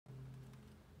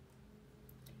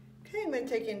I'm going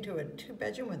to take you into a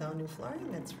 2-bedroom with all new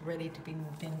flooring that's ready to be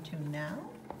moved into now.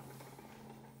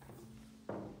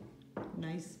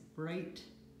 Nice bright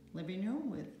living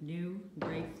room with new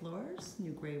gray floors,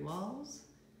 new gray walls.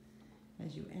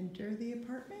 As you enter the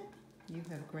apartment, you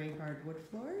have gray hardwood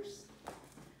floors.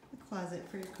 A closet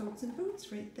for your coats and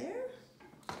boots right there.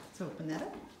 Let's open that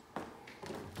up.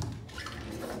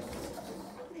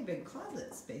 Pretty big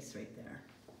closet space right there.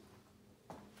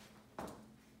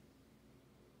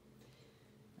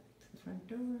 Front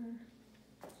door.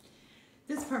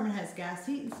 This apartment has gas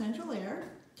heat and central air,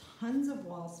 tons of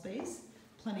wall space,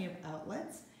 plenty of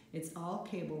outlets. It's all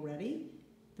cable ready.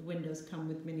 The windows come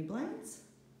with mini blinds.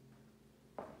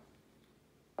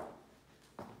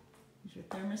 Here's your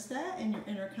thermostat and your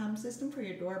intercom system for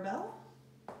your doorbell.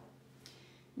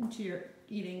 Into your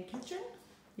eating kitchen.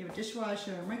 You have a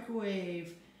dishwasher, a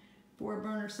microwave,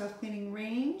 4-burner self-cleaning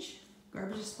range,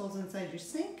 garbage disposal inside your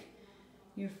sink,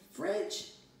 your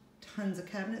fridge, tons of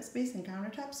cabinet space and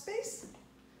countertop space.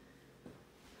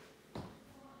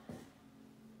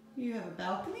 You have a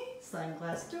balcony, sliding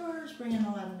glass doors, bringing a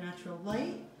lot of natural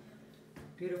light.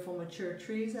 Beautiful mature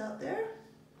trees out there.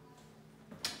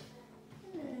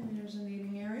 And there's an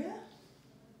eating area.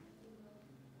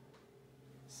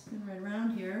 Spin right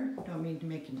around here. Don't mean to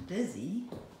make you dizzy.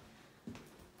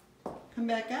 Come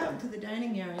back out to the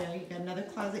dining area. You got another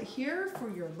closet here for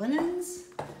your linens.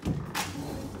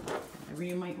 Whatever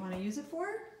you might want to use it for.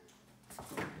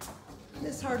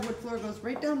 This hardwood floor goes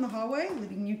right down the hallway,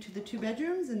 leading you to the 2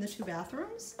 bedrooms and the 2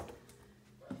 bathrooms.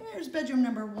 Here's bedroom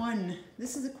number 1.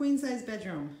 This is a queen-size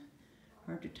bedroom.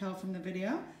 Hard to tell from the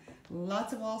video.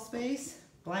 Lots of wall space,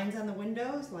 blinds on the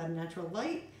windows, a lot of natural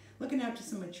light, looking out to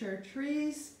some mature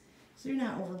trees, so you're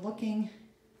not overlooking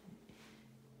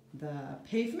the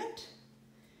pavement.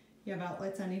 You have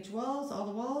outlets on each walls, all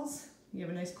the walls. You have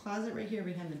a nice closet right here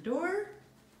behind the door.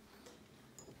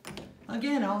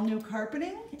 Again, all new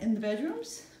carpeting in the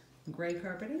bedrooms, gray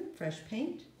carpeting, fresh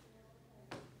paint.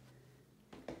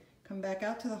 Come back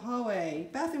out to the hallway.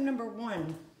 Bathroom number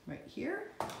 1, right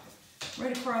here,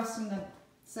 right across from the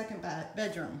 2nd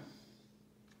bedroom.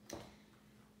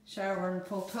 Shower and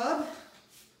full tub.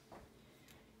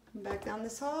 Come back down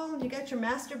this hall and you got your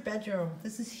master bedroom.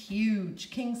 This is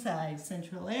huge, king size,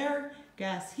 central air,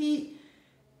 gas heat,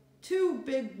 2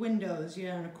 big windows.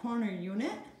 You're in a corner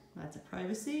unit. Lots of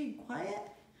privacy, quiet,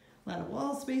 a lot of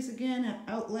wall space again,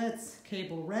 outlets,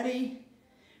 cable ready.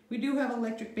 We do have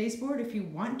electric baseboard if you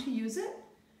want to use it.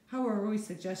 However, we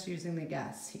suggest using the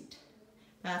gas heat.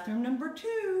 Bathroom number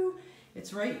 2.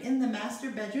 It's right in the master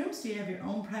bedroom, so you have your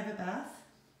own private bath.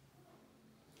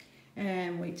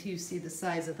 And wait till you see the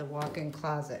size of the walk-in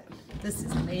closet. This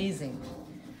is amazing.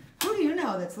 Who do you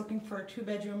know that's looking for a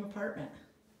 2-bedroom apartment?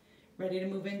 Ready to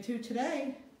move into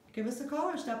today? Give us a call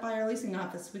or stop by our leasing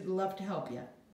office. We'd love to help you.